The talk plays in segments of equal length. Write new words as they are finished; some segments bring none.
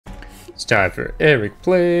It's time for Eric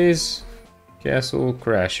Plays Castle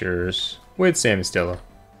Crashers with Sam and Stella.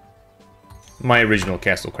 My original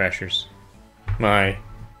Castle Crashers. My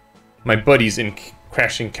buddies in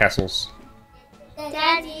crashing castles.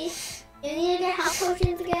 Daddy, you need to get health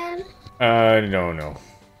potions again? No.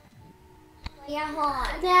 Yeah, hold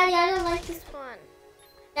on. Daddy, I don't like this one.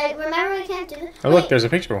 Daddy, remember we can't do this? Oh look, there's a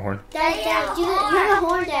picture of a horn. Daddy, you have a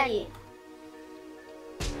horn, Daddy.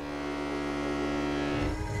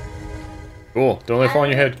 Cool, don't let it fall on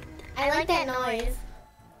your head. I like that noise.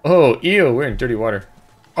 Oh, ew, we're in dirty water.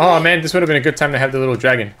 Oh man, this would have been a good time to have the little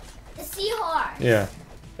dragon. The seahorse. Yeah,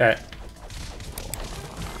 that.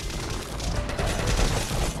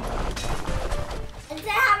 Instead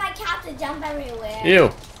I have my cat to jump everywhere.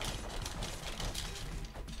 Ew.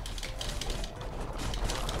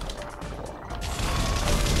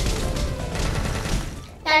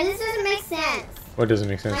 Daddy, this doesn't make sense. What doesn't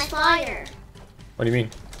make sense? My fire. What do you mean?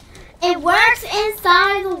 It works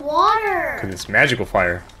inside the water. Because it's magical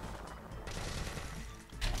fire.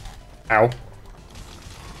 Ow.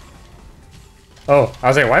 Oh, I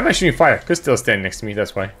was like, why am I shooting fire? Because still standing next to me,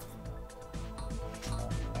 that's why.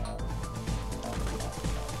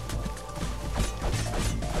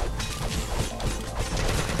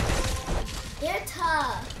 You're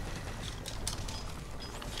tough.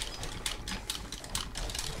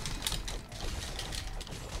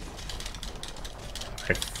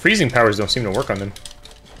 Right, freezing powers don't seem to work on them.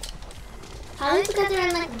 Probably because they're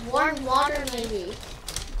in like warm water, maybe.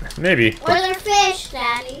 Maybe. Or they're fish,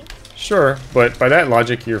 Daddy. Sure, but by that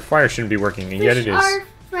logic, your fire shouldn't be working, and yet it Fish is. are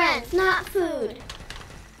friends, not food.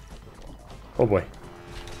 Oh boy.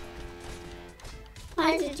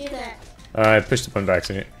 Why did you do that? I pushed the button by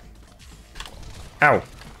accident. Ow.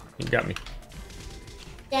 You got me.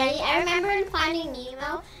 Daddy, I remember in Finding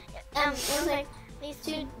Nemo, it was like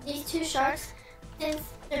these two sharks, since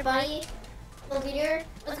their buddy, the leader,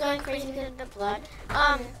 was going crazy because of the blood.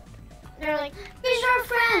 They're like, fish are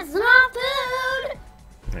friends, not food.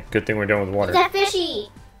 Good thing we're done with water. It's that fishy.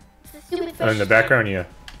 It's a stupid fish. Oh, in the background, yeah.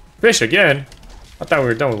 Fish again? I thought we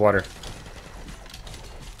were done with water.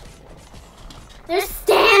 They're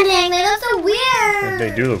standing. They look so weird.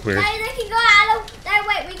 They do look weird. Daddy, they can go out of.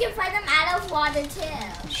 Wait, we can find them out of water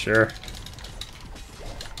too. Sure.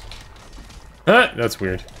 Huh? That's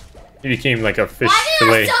weird. He became like a fish Why do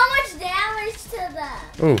fillet. you have so much damage to them?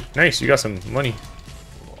 Oh, nice. You got some money.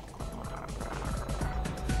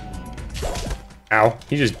 Ow.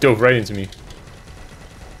 He just dove right into me.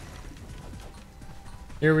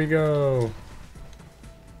 Here we go.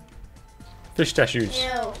 Fish statues.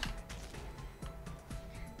 Ew.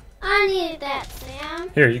 I needed that, Sam.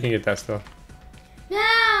 Here, you can get that stuff. No.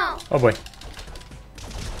 Oh boy.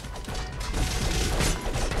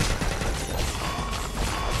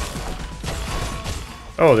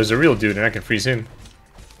 Oh, there's a real dude and I can freeze him.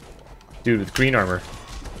 Dude with green armor.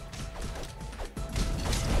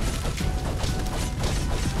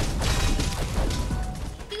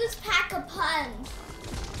 Use pack a punch.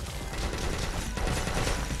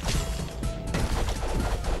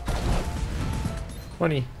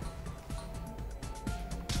 Money.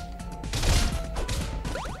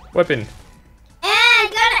 Weapon. And I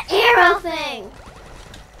got an arrow thing.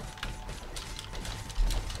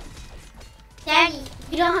 Daddy,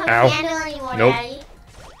 you don't have Ow. a candle anymore, Nope. Daddy.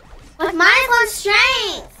 With -1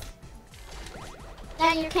 strength.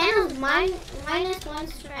 Daddy, your candle's -1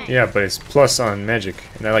 strength. Yeah, but it's plus on magic,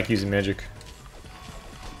 and I like using magic.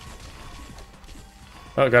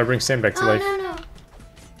 Oh, gotta bring Sam back to Oh, life. no.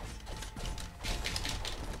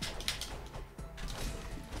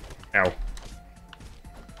 Ow.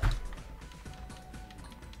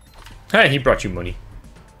 Hey, he brought you money.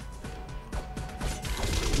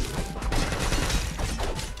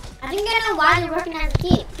 I think I know why they're working as a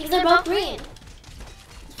team. Because they're both green.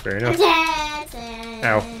 Fair enough.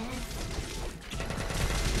 Ow.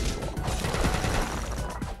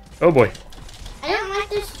 Oh boy. I don't like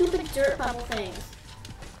their stupid dirt bubble things.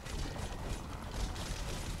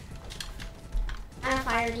 I'm a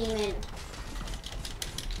fire demon.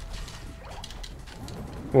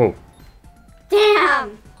 Whoa.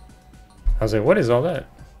 Damn! I was like, what is all that?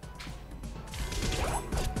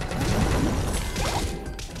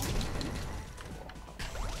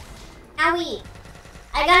 Owie!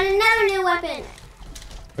 I got another new weapon!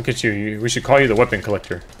 Look at you. We should call you the weapon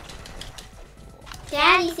collector.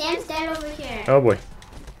 Daddy, Sam's dead over here. Oh boy.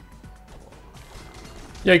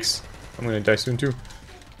 Yikes. I'm gonna die soon too.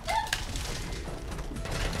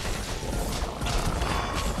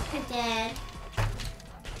 I'm dead.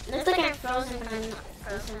 Looks like I'm frozen, but I'm not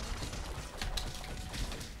frozen.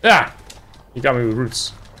 Ah! You got me with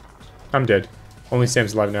roots. I'm dead. Only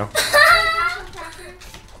Sam's alive now.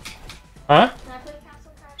 Huh? Can I play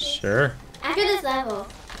Castle Crashers? Sure. After this level.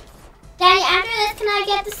 Daddy, after this, can I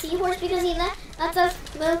get the seahorse because he lets us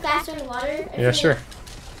move faster in water? Yeah, sure.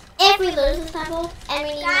 If we lose this level, and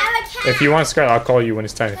we need If you want, Skylar, I'll call you when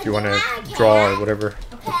it's time. If you want to draw or whatever.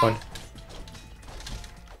 Have fun.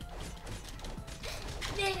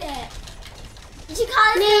 Did you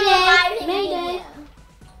call it Mayday?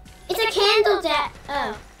 It's a candle, Dad.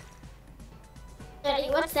 Oh. Daddy,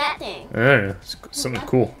 what's that thing? I don't know. It's something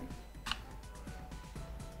cool.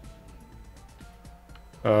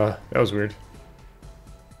 That was weird.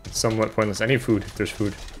 It's somewhat pointless. I need food if there's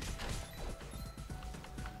food.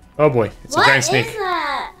 Oh boy, it's a giant snake.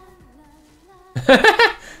 What is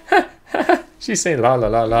that? She's saying la la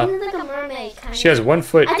la la. It's like a mermaid kind She has 1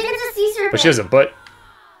 foot, I think it's a sea serpent. but she has a butt.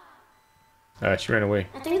 She ran away.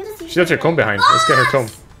 I think it's a sea She left her comb behind. Let's get her comb.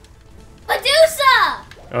 Medusa!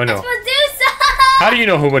 Oh no. It's Medusa! How do you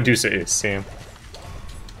know who Medusa is, Sam?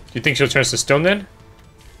 Do you think she'll turn us to stone then?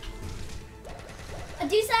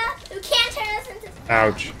 Medusa, who can't turn us into stone.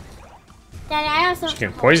 Ouch. Daddy, I also. She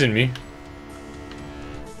can poison me.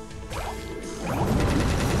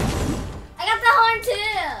 I got the horn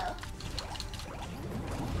too.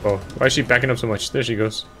 Oh, why is she backing up so much? There she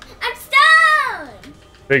goes. I'm stoned.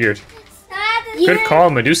 Figured. You Good call,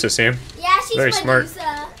 Medusa, Sam. Yeah, she's Very Medusa. smart. So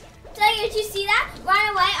did you see that? Run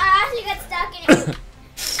away, or else you get stuck in it.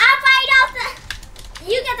 I'll fight off the.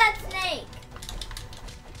 You get that snake.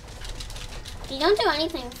 You don't do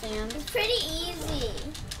anything, Sam. It's pretty easy.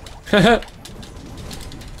 Ow.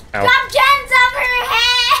 Drop gems over her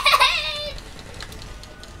head.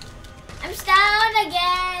 I'm stoned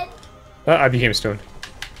again. I became stoned.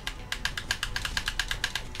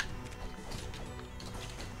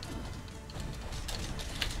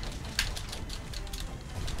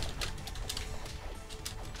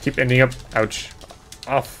 Keep ending up. Ouch.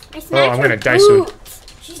 Off. Oh, I'm gonna die soon.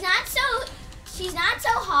 She's not so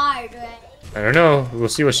hard, right? I don't know. We'll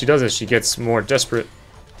see what she does as she gets more desperate.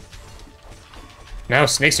 Now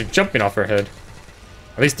snakes are jumping off her head.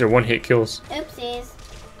 At least they're one-hit kills. Oopsies.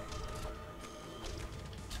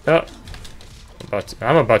 Oh.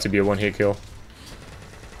 I'm about to be a one-hit kill.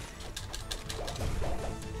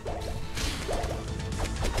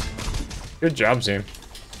 Good job, Zane.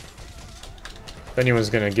 If anyone's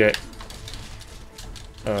gonna get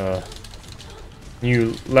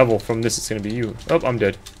new level from this, it's gonna be you. Oh, I'm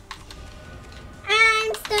dead.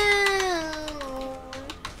 I'm stoned.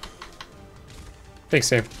 Thanks,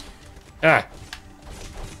 Sam. Ah.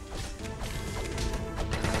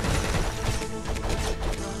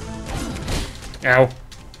 Ow.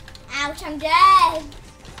 Ouch, I'm dead.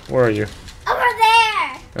 Where are you? Over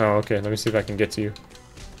there. Oh, okay. Let me see if I can get to you.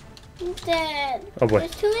 I'm dead. Oh boy.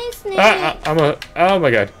 There's too many snakes. Oh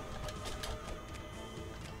my god.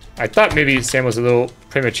 I thought maybe Sam was a little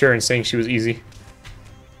premature in saying she was easy.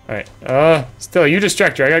 Alright. Still, you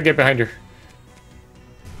distract her. I gotta get behind her.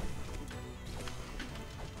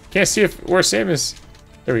 Can't see where Sam is.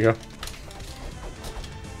 There we go.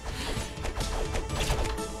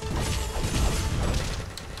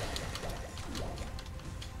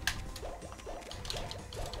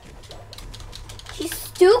 She's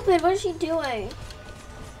stupid. What is she doing?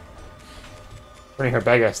 Turning her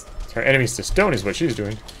her enemies to stone is what she's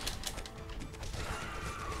doing.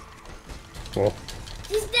 Cool.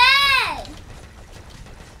 She's dead.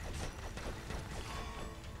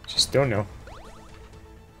 She's stone now.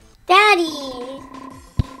 Daddy.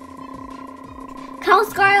 Call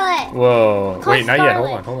Scarlet. Whoa. Call Wait, not yet.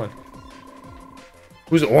 Scarlet. Hold on.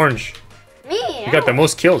 Who's orange? Me. You got the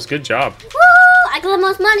most kills. Good job. Woo! I got the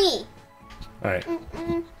most money. Alright.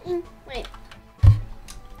 Wait.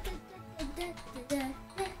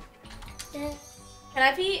 Can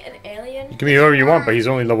I be an alien? You can be whoever you want, but he's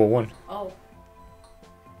only level 1. Oh.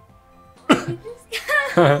 You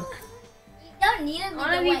don't need to I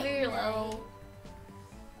want to be very low.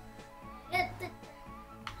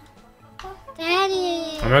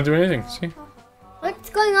 Daddy. I'm not doing anything. See? What's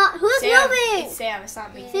going on? Who's Sam, moving? it's Sam, it's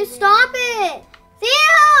not me. Sam, stop it.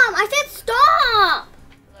 Sam, I said stop.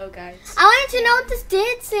 Hello, guys. I wanted to know what this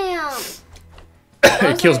did, Sam.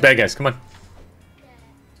 It kills bad guys. Come on.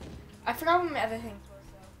 I forgot what my other thing was,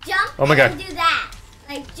 though. Jump. Oh my God. And do that.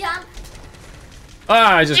 Like jump.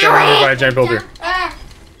 Ah, I just got run over by a giant boulder. Jump,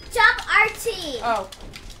 jump RT. Oh.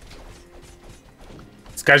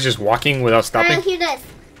 This guy's just walking without stopping. Alright, hear this.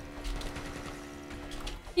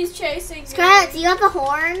 He's chasing me. Scarlet, do you have the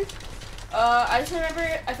horn? I just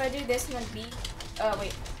remember if I do this and then B.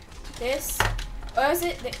 Wait. This. What was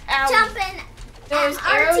it? The ow. Jumping. There's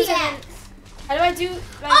arrows and then. RTX. How do I do?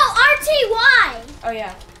 Like, Oh, RTY. Oh,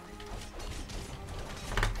 yeah.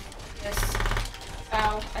 This. Ow.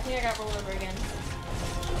 Ow. I think I got rolled over again.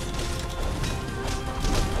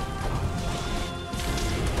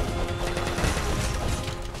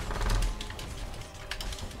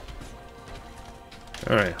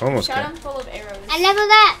 Alright, almost Shot got him full of arrows. I leveled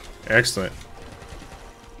up. Excellent.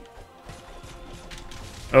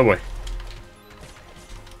 Oh boy.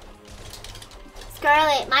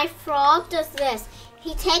 Scarlet, my frog does this.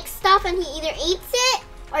 He takes stuff and he either eats it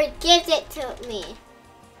or he gives it to me.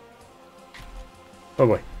 Oh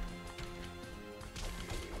boy.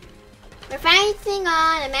 We're fighting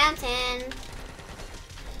on a mountain.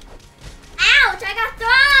 Ouch! I got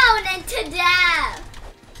thrown into death.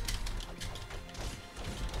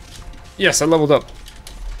 Yes, I leveled up.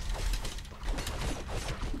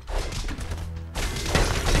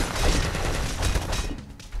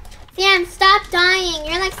 Sam, stop dying.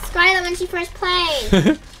 You're like Scarlet when she first played.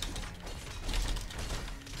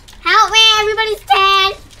 Help me! Everybody's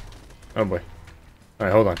dead. Oh boy.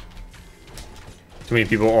 Alright, hold on. Too many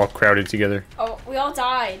people all crowded together. Oh, we all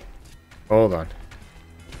died. Hold on.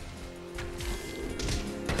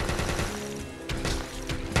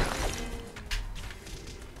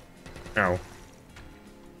 Ow.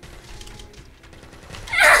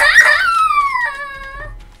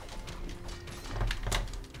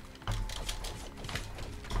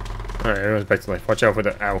 Alright, everyone's back to life. Watch out for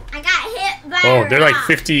the ow. I got hit by Oh, a they're like rock.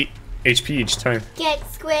 50 HP each time. Get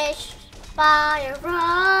squished by a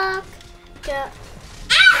rock. Get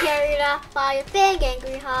carried off by a big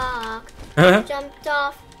angry hawk. Jumped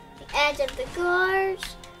off the edge of the gorge.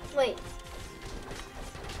 Wait.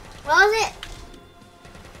 What was it?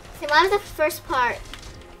 See, what was the first part?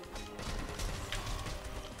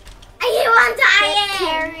 I keep on dying! Get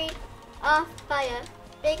carried off by a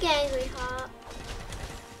big angry hawk.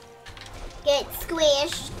 Get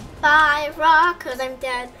squished by a rock, cause I'm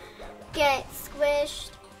dead. Get squished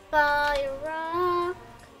by a rock.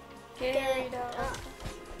 Carried up.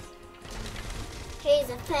 He's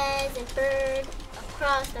a pheasant bird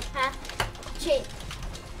across the path.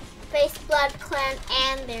 Face Blood Clan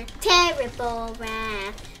and their terrible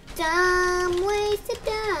wrath. Dumb ways to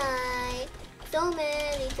die. So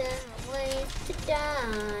many dumb ways to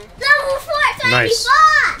die. Level 4, Nice.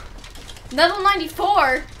 24! Level 94.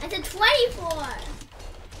 I said 24.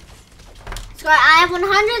 Scar, I have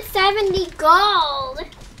 170 gold.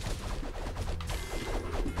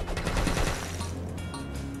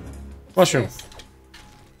 Mushroom.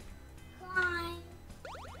 Climb.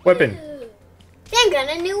 Weapon. Sam got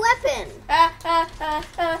a new weapon.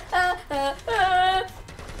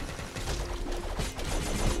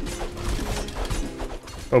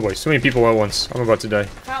 Oh boy, so many people at once. I'm about to die.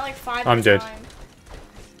 Got like 5 I'm at a dead. time.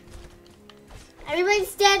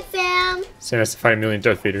 Everybody's dead, Sam. Sam has to fight a million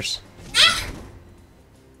Darth Vaders.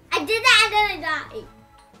 I did that, I'm gonna die.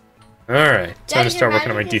 Alright, time to Dungeon start working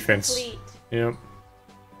on my magic is defense. complete. Yep.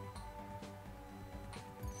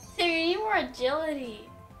 So you need more agility.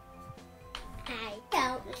 I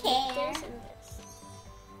don't care.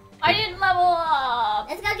 I didn't level up.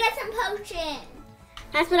 Let's go get some potion.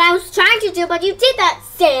 That's what I was trying to do, but you did that,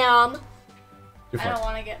 Sam. You're I fine. don't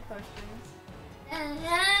want to get potions.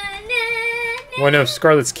 Well, no,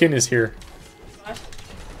 Scarlet's kin is here. What?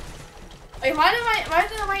 Wait, why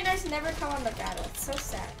do the White Knights never come on the battle? It's so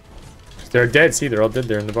sad. They're dead. See, they're all dead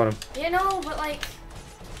there in the bottom. You know, but like,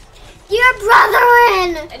 Your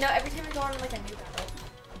brethren. I know every time we go on like a new battle.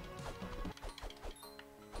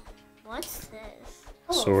 What's this?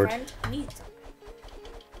 Hello, Sword. friend. Need some.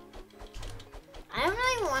 I don't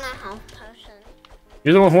really want a health potion.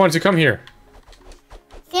 You're the one who wanted to come here.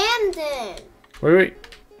 Sam did. Wait.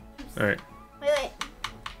 Alright. Wait.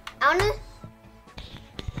 I wanna.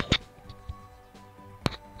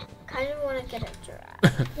 Kind of wanna get a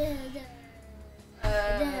giraffe.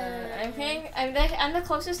 I'm the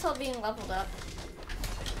closest to being leveled up.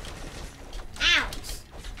 Ouch.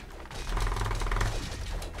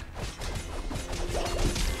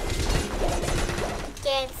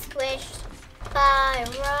 Get squished by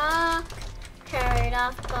a rock. Carried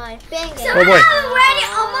off by a big Oh boy. I'm already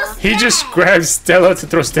almost He dead. just grabbed Stella to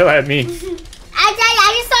throw Stella at me.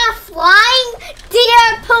 I just saw flying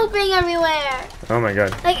deer pooping everywhere. Oh my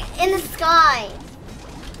god. Like in the sky.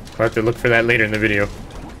 I'll have to look for that later in the video.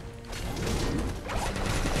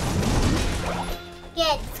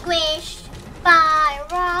 Get squished by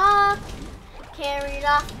a rock. Carried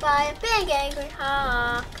off by a big angry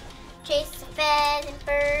hawk. Chase a pheasant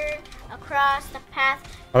bird across the path.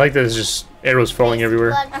 I like that there's just arrows falling everywhere.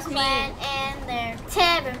 Blood That's me. Clan and their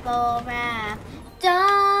terrible wrath.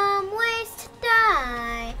 Dumb ways to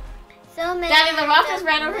die. So many Daddy, the rock just dumb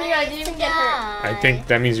ran over here. I didn't ways even to get hurt. I die. think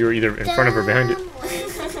that means you were either in front of or behind it. Dumb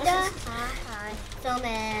ways to die. So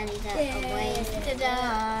many ways to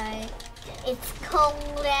die. It's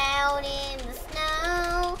cold out in the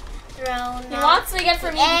snow. Thrown He wants to get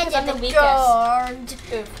for me because I'm the weakest. Guard.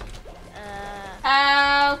 Oof.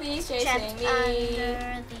 Help, he's chasing Trapped me.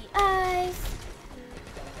 under the ice.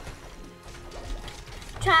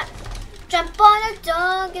 Jump on a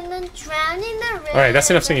dog and then drown in the river. Alright, that's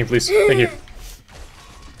enough singing, please. Thank you.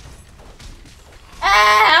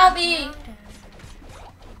 Help me!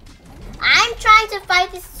 I'm trying to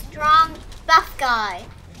fight this strong buff guy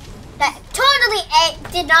that totally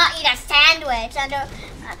did not eat a sandwich under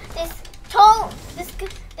this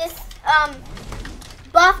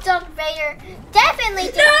buff dog Vader definitely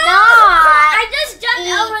did not. I just jumped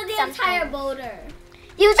eat over the something. entire boulder.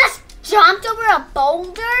 You just jumped over a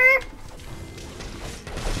boulder?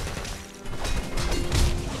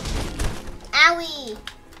 Owie.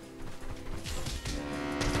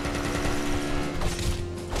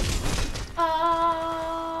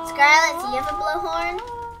 Scarlet, do you have a blowhorn?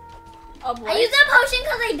 Oh boy. I used that potion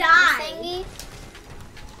because I died. Thingy?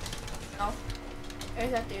 No.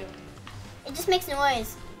 Where's that dude? It just makes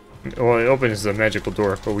noise. Well, it opens the magical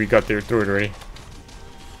door, but we got there through it already.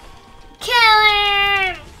 Kill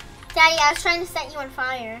him! Daddy, I was trying to set you on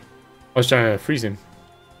fire. I was trying to freeze him.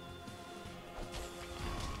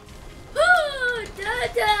 Da, da,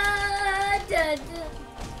 da, da.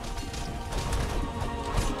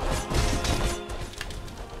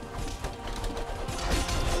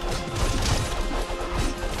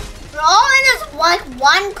 We're all in this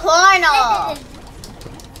one corner.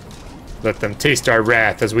 Let them taste our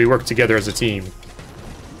wrath as we work together as a team.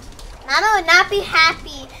 Mama would not be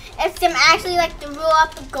happy if them actually like threw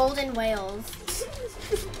up the golden whales.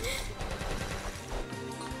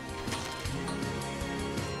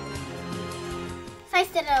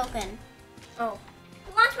 Slice it open. Oh.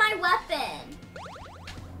 Launch my weapon.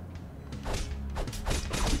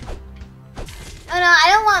 Oh no, I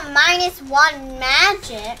don't want -1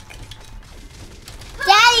 magic.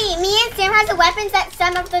 Daddy, me and Sam has the weapons that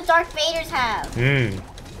some of the Darth Vaders have. Hmm.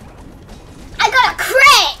 I got a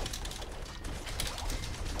crit!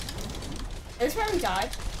 Is this where we died?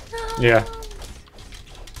 Yeah.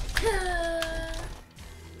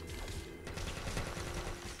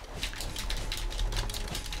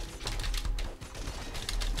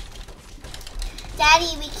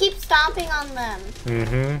 Daddy, we keep stomping on them.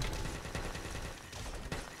 Mm-hmm.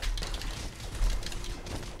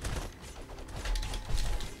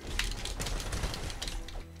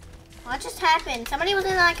 What just happened? Somebody was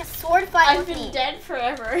in like a sword fight I've with been me. dead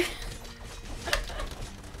forever.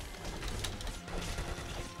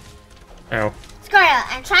 Ow. Scarlet,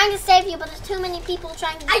 I'm trying to save you, but there's too many people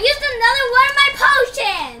trying to. I used another one of my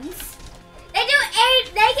potions. They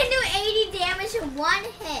can do 80 damage in one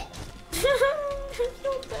hit.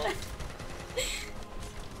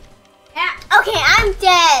 Yeah. Okay, I'm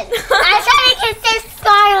dead. I'm trying to save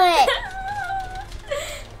Scarlet.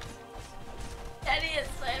 Daddy is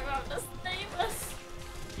about to save us.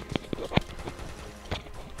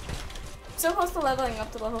 So close to leveling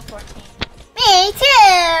up to level 14. Me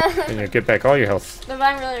too. And you get back all your health. But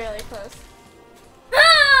I'm really, really close.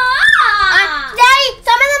 Daddy,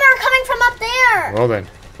 some of them are coming from up there. Well then,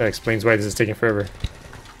 that explains why this is taking forever.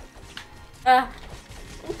 I'm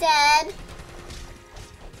dead.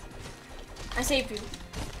 I saved you.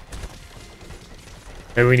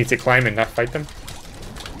 Maybe we need to climb and not fight them?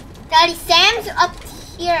 Daddy, Sam's up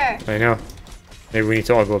here. I know. Maybe we need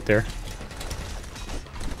to all go up there.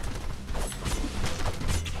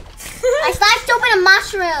 I sliced open a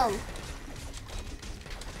mushroom.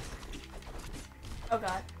 Oh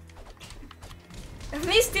god. If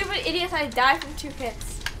these stupid idiots, I die from 2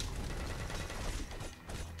 hits.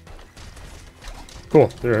 Cool,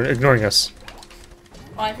 they're ignoring us.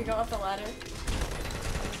 Oh, I have to go up the ladder.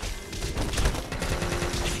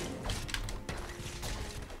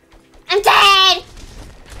 I'm dead.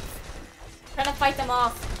 Trying to fight them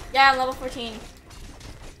off. Yeah, I'm level 14.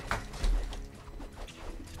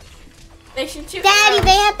 They should shoot Daddy, arrows.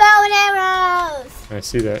 they have bow and arrows. I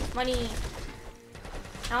see that. Money.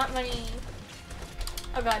 I want money.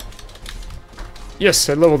 Oh god. Yes,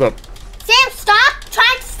 I leveled up. Sam, stop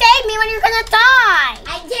trying to save me when you're gonna die.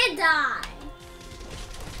 I did die.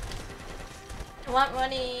 I want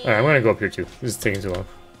money. Alright, I'm gonna go up here too. This is taking too long.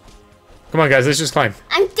 Come on guys, let's just climb.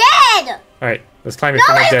 I'm dead. Alright, let's climb if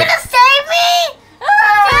we're not Nobody's dead. gonna save me.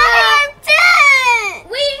 Daddy, I'm dead.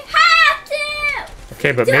 We have to.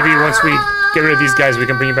 Okay, but maybe once we get rid of these guys, we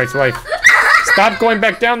can bring you back to life. Stop going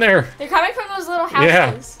back down there! They're coming from those little houses.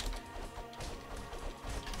 Yeah.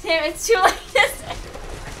 Damn, it's too late to say.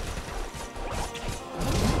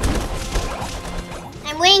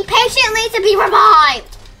 I'm waiting patiently to be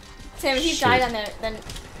revived. Sam, if you Shit. die on there, then you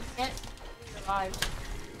can't be revived.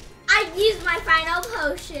 I used my final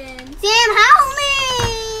potion. Sam, help me!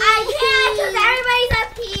 I can't because everybody's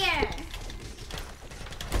up here.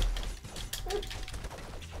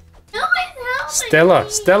 No one's helping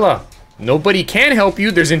me. Stella. Nobody can help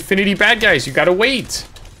you. There's infinity bad guys. You gotta wait.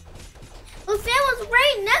 Well, Sam was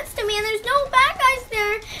right next to me, and there's no bad guys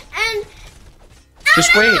there. And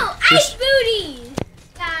Just wait. Ice booties,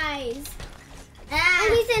 guys.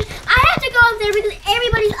 and he said I have to go up there because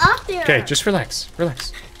everybody's up there. Okay, just relax.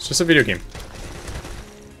 It's just a video game.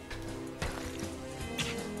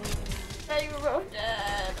 Now you were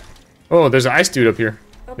dead. Oh, there's an ice dude up here.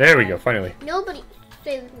 There we go, finally. Nobody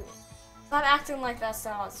saved me. Stop acting like that,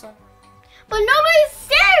 Stella. It's so But nobody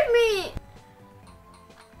saved me.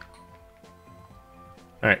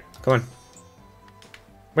 Alright, come on.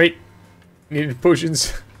 Wait. Needed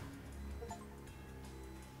potions.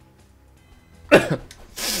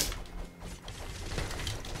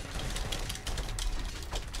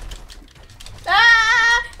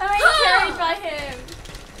 Ah! I'm being carried by him.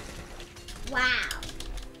 Wow.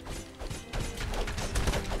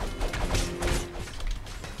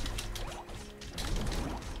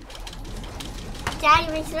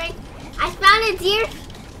 Daddy, I found a deer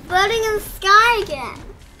floating in the sky again.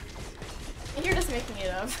 You're just making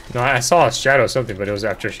it up. No, I saw a shadow or something, but it was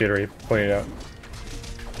after she had already pointed it out.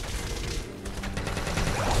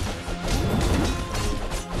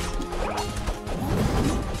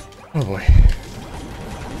 Oh boy.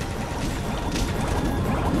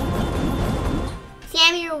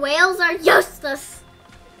 Sam, your whales are useless.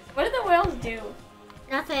 What did the whales do?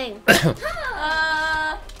 Nothing. Guys,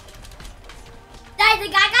 the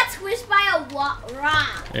guy got squished by a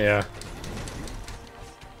rock. Yeah.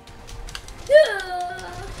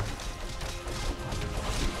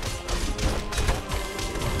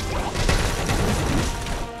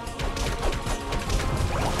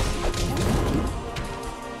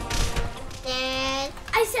 And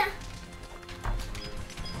I said,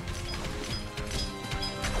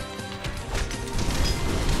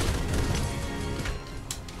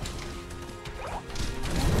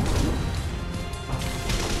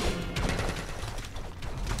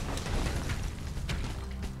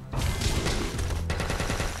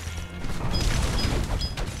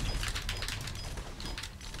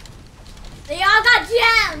 they all got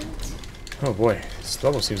jammed. Oh boy, this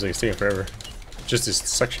level seems like it's taking forever. Just this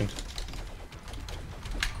section.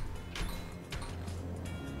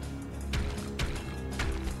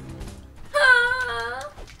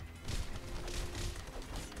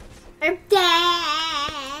 I'm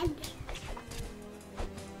dead.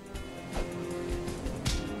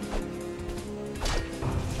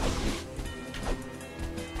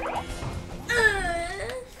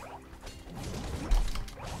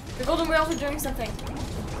 The golden whales are doing something.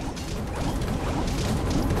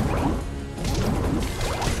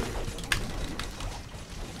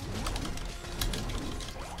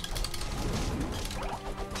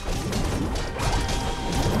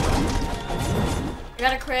 I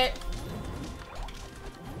got a crit.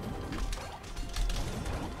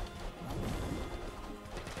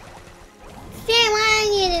 Sam, I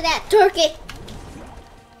needed that turkey.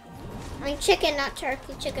 I mean chicken, not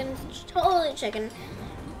turkey. Chicken, totally chicken.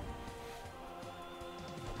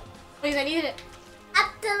 Please, I needed it. Up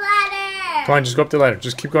the ladder. Come on, just go up the ladder.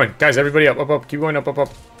 Just keep going. Guys, everybody up. Keep going up.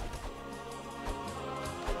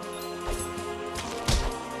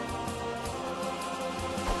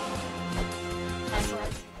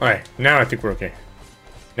 Alright, now I think we're okay.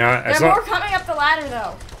 Now, as There are long, more coming up the ladder,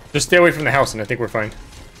 though. just stay away from the house and I think we're fine.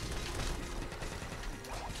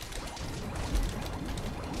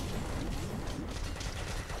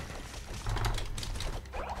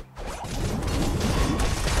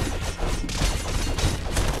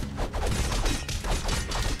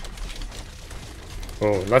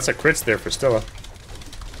 Oh, lots of crits there for Stella.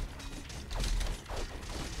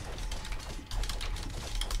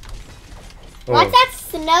 Oh, What's that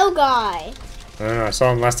snow guy? I don't know, I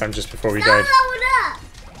saw him last time just before we Stop died. blowing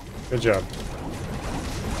up. Good job.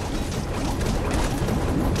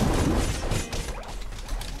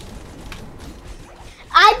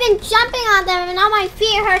 I've been jumping on them and now my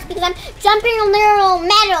feet hurts because I'm jumping on little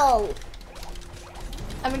metal.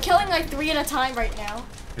 I've been killing like 3 at a time right now.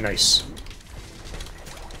 Nice.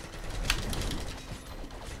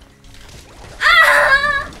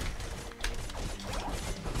 Ah!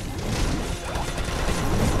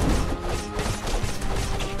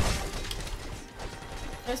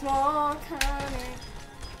 There's more coming.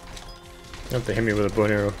 You have to hit me with a bow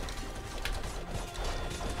and arrow.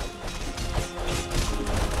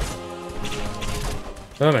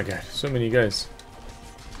 Oh my god, so many guys.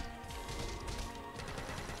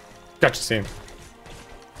 Gotcha, Sam.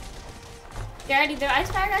 Daddy, the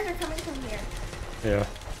ice fire guys are coming from here. Yeah.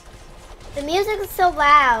 The music is so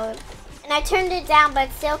loud. And I turned it down, but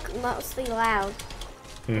it's still mostly loud.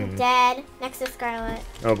 I'm dead. Next to Scarlet.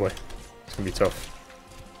 Oh boy. It's gonna be tough.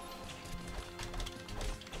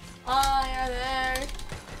 Why are there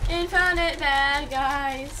infinite bad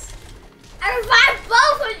guys? I revived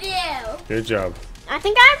both of you. Good job. I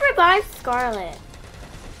think I revived Scarlet.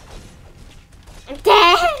 I'm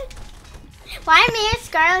dead. Why are me and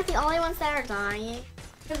Scarlet the only ones that are dying?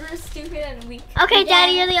 Because we're stupid and weak. Okay,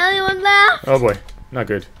 Daddy, you're the only one left. Oh boy. Not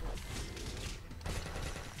good.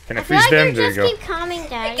 Can I I feel freeze like them? you There you just go. keep coming,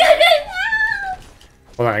 Daddy.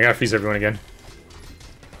 Hold on, I gotta freeze everyone again.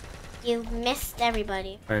 You missed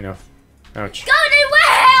everybody. I know. Ouch. Golden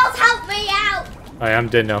Whales, help me out. I'm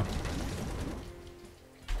dead now.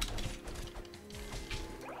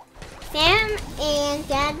 Sam and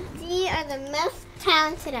Daddy are the most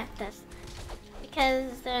talented at this.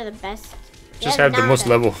 Because they're the best. Just They're have the most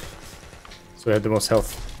not. level. So I have the most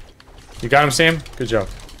health. You got him, Sam? Good job.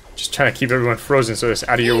 Just trying to keep everyone frozen so it's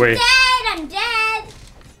out of your way. I'm dead.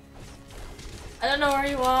 I don't know where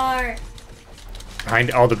you are.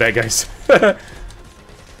 Behind all the bad guys. I'm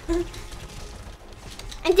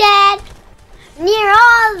dead. Near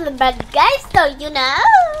all the bad guys, so you know.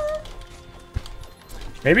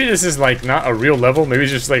 Maybe this is like not a real level. Maybe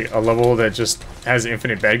it's just like a level that just has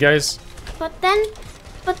infinite bad guys. But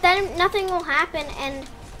then nothing will happen and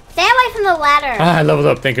stay away from the ladder. Ah, I leveled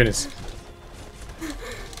up. Thank goodness.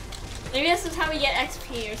 Maybe this is how we get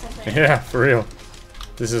XP or something. Yeah, for real.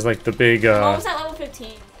 This is like the big. I'm almost at level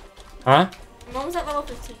 15. Huh? I'm almost at level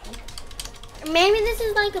 15. Maybe this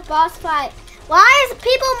is like a boss fight. Why are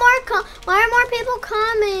more people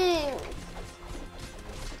coming?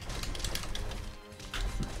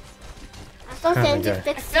 I'm so Oh my saying God.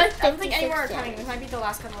 I feel like I don't think any more are coming. This might be the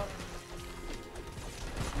last couple.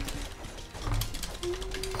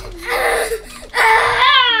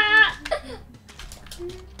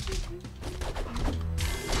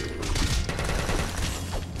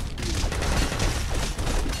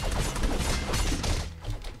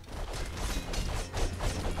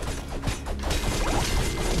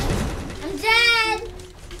 I'm dead.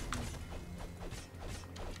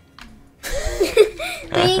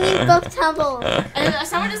 Being both tumbles. And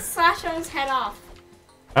someone just slashed someone's head off.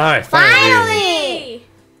 Alright, Finally!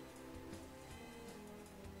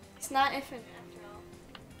 It's not infinite after all.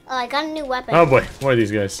 Oh, I got a new weapon. Oh boy, what are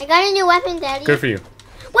these guys? I got a new weapon, Daddy. Good for you.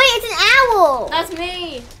 Wait, it's an owl. That's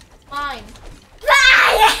me. Mine.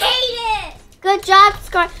 I hate it. Good job,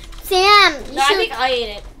 Scar. Sam, you No, I should. think I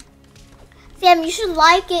ate it. Sam, you should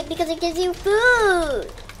like it because it gives you food.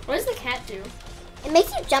 What does the cat do? It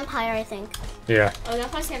makes you jump higher, I think. Yeah. Oh,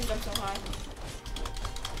 that's why Sam jumped so high.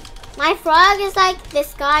 My frog is like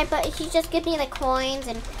this guy, but he just gives me like coins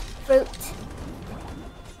and fruit.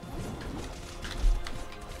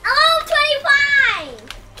 Oh,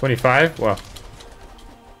 25. 25? Wow. Daddy,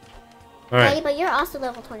 Alright. but you're also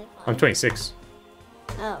level 25. I'm 26.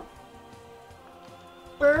 Oh.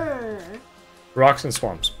 Brr. Rocks and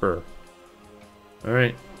swamps. Brr.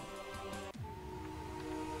 Alright.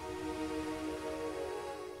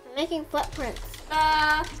 I'm making footprints.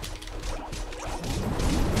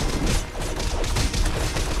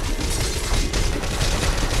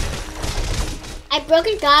 I broke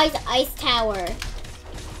a guy's ice tower.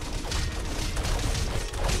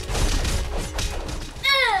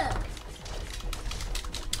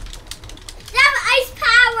 They have ice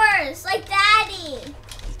powers like Daddy.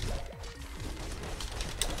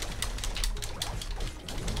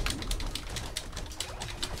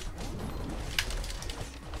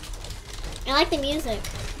 I like the music.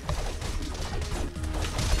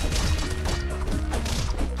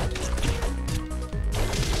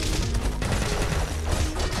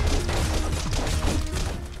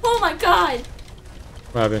 Oh my god!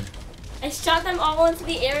 What happened? I shot them all into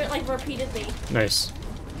the air like repeatedly. Nice.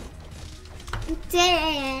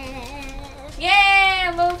 Dead. Yay!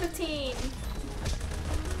 I'm level 15.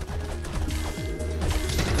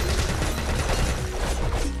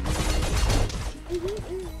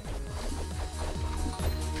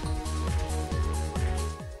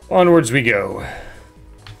 Onwards we go.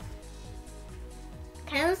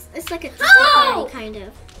 Kind of, it's like a Disney Oh! party, kind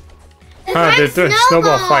of. Huh, they're doing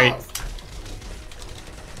snowball fight.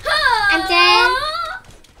 I'm dead.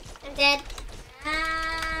 I'm dead.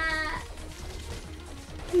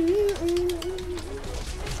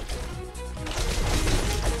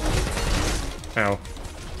 Ow.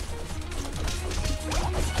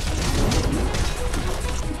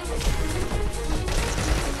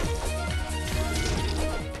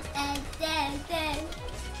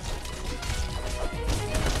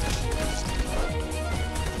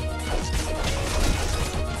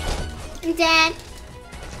 dead.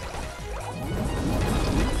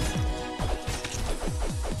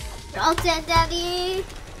 You're all dead, Daddy.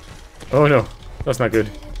 Oh no, that's not good.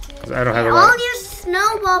 'Cause I don't have a All lot. your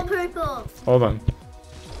snowball purples. Hold on.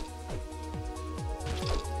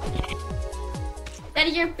 Daddy,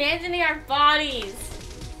 you're abandoning our bodies.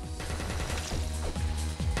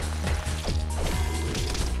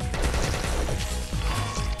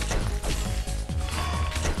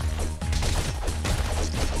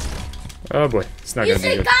 Oh boy, it's not gonna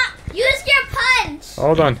be good. Use your punch.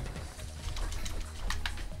 Hold on.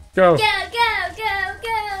 Go. Go, go, go,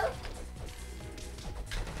 go.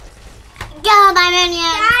 Go, my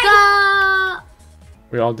minions. Go.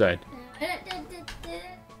 We all died.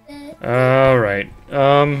 All right.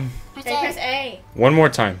 Hey, press A. One more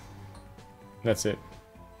time. That's it.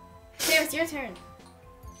 Sam, it's your turn.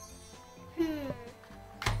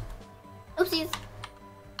 Oopsies.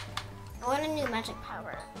 I want a new magic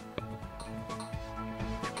power.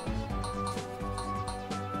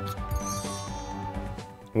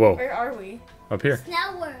 Whoa. Where are we? Up here.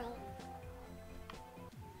 Snow World.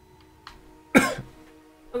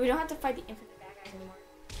 Oh, we don't have to fight the infinite bad guys anymore.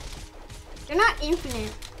 They're not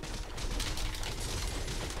infinite.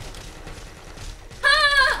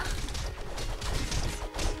 Ah!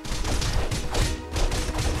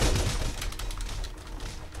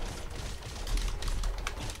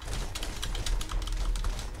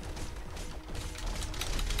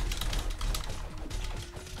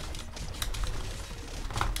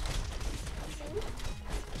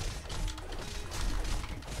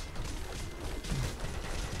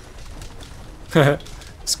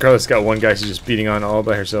 Scarlet's got one guy she's just beating on all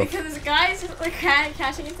by herself. Because this guy's like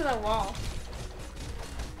crashing into the wall.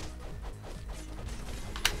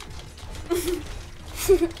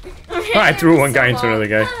 I threw one guy into another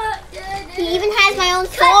guy. He even has my own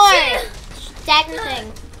sword. Dagger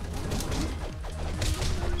thing.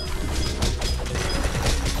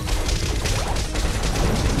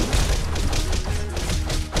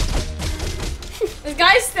 This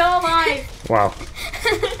guy's still alive. Wow.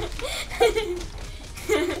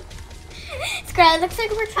 Scarlet, looks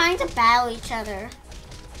like we're trying to battle each other.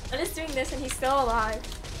 I'm just doing this and he's still alive.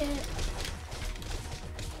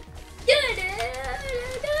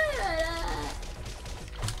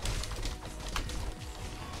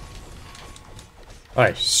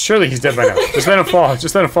 Alright, surely he's dead by now. Just let him fall.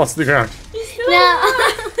 Just let him fall to the ground. No.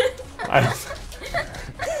 I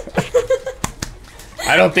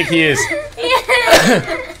don't think he is.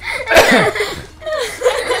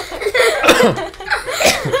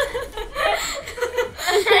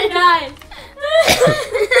 I died.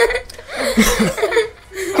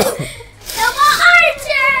 Double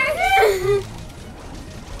Archer!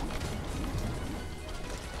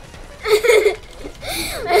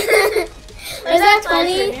 Was that Torturing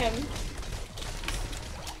funny? him.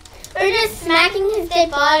 We're just smacking his dead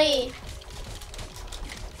body.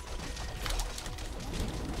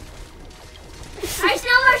 There's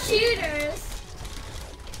no more shooters.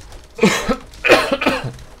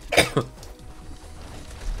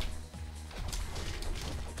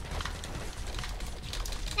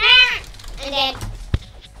 I'm dead.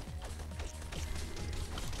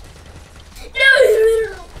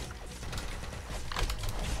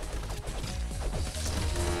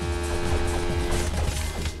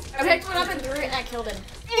 I picked one up and threw it and I killed him.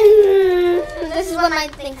 This is what my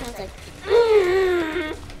thing sounds like.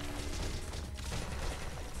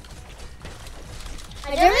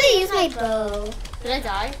 I don't really use my bow. Did I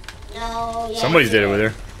die? No. Yeah, Somebody's dead over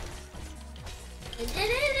there.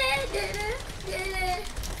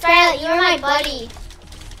 Scarlet, you're my buddy.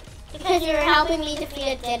 Because you're helping me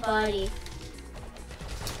defeat a dead body.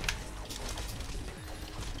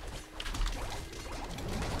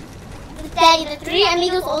 Daddy, the three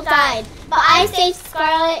amigos all died. But I saved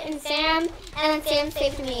Scarlet and Sam, and then Sam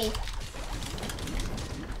saved me.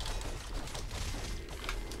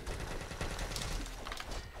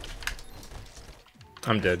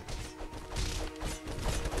 I'm dead.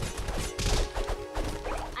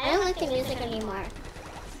 I don't like the music anymore.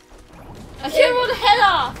 I should roll the head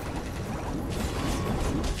off.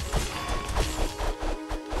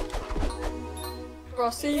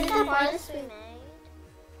 Is it the farthest we made?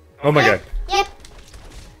 Oh my god. Yep.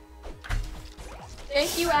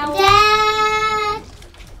 Thank you, Owl. Dad!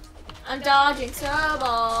 I'm dodging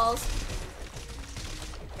snowballs.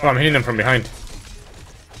 Oh, I'm hitting them from behind.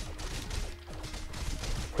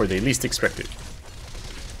 Where they least expect it.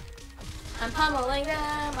 I'm pummeling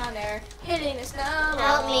them on there, hitting the snowballs.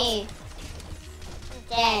 Help me. I'm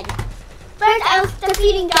dead. First, I was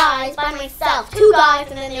defeating guys by myself. 2 guys,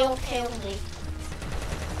 and then they all killed me.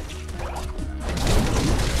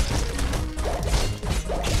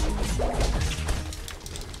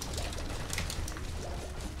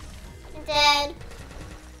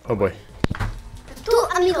 Oh boy. 2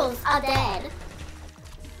 amigos are dead.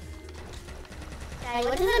 Daddy,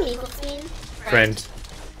 what does amigos mean? Friend.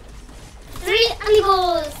 3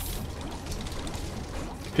 amigos.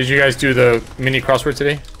 Did you guys do the mini crossword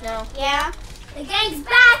today? No. Yeah, The gang's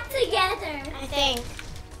back together. I think.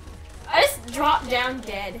 I just dropped down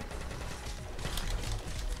dead.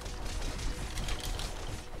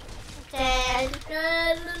 Dead.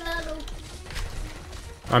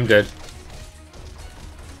 I'm dead.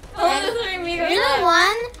 Oh, the 3 amigos You're the left.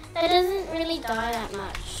 one that doesn't really die that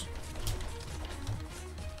much.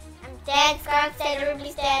 I'm dead. Scarlet's dead.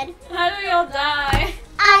 Everybody's dead. How do we all die?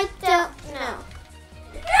 I don't know.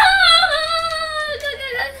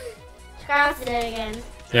 Scarlet's dead again.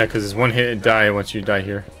 Yeah, because it's one hit and die once you die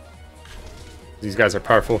here. These guys are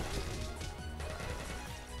powerful.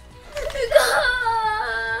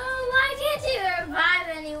 Why can't you revive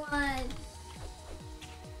anyone?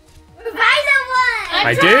 Revive someone!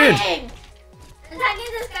 I did. Trying. I'm talking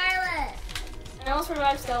to Scarlet. I almost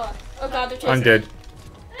revived Stella. Oh god, they're chasing I'm dead. No,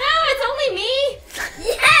 it's only me!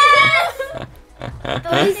 Yes!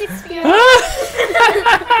 The least experience.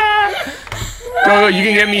 Go, you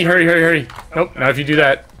can get me. Hurry, hurry, hurry. Nope, not if you do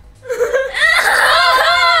that.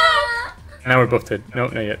 Now we're both dead.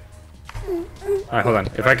 Nope, not yet. Alright, hold on.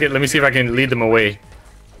 If I can, let me see if I can lead them away.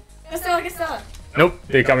 Go Stella, get Stella. Nope,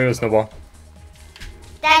 they got me with a snowball.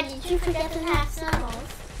 Dad, did you forget to have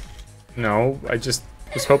snowballs? No, I just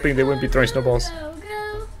was hoping they wouldn't be throwing snowballs. Go,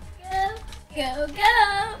 go, go, go, go.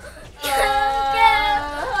 Go, go,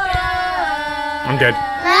 I'm dead.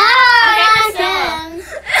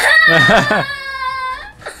 No,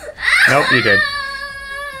 Nope, you're dead.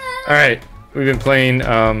 Alright, we've been playing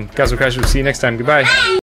Castle Crashers. See you next time. Goodbye.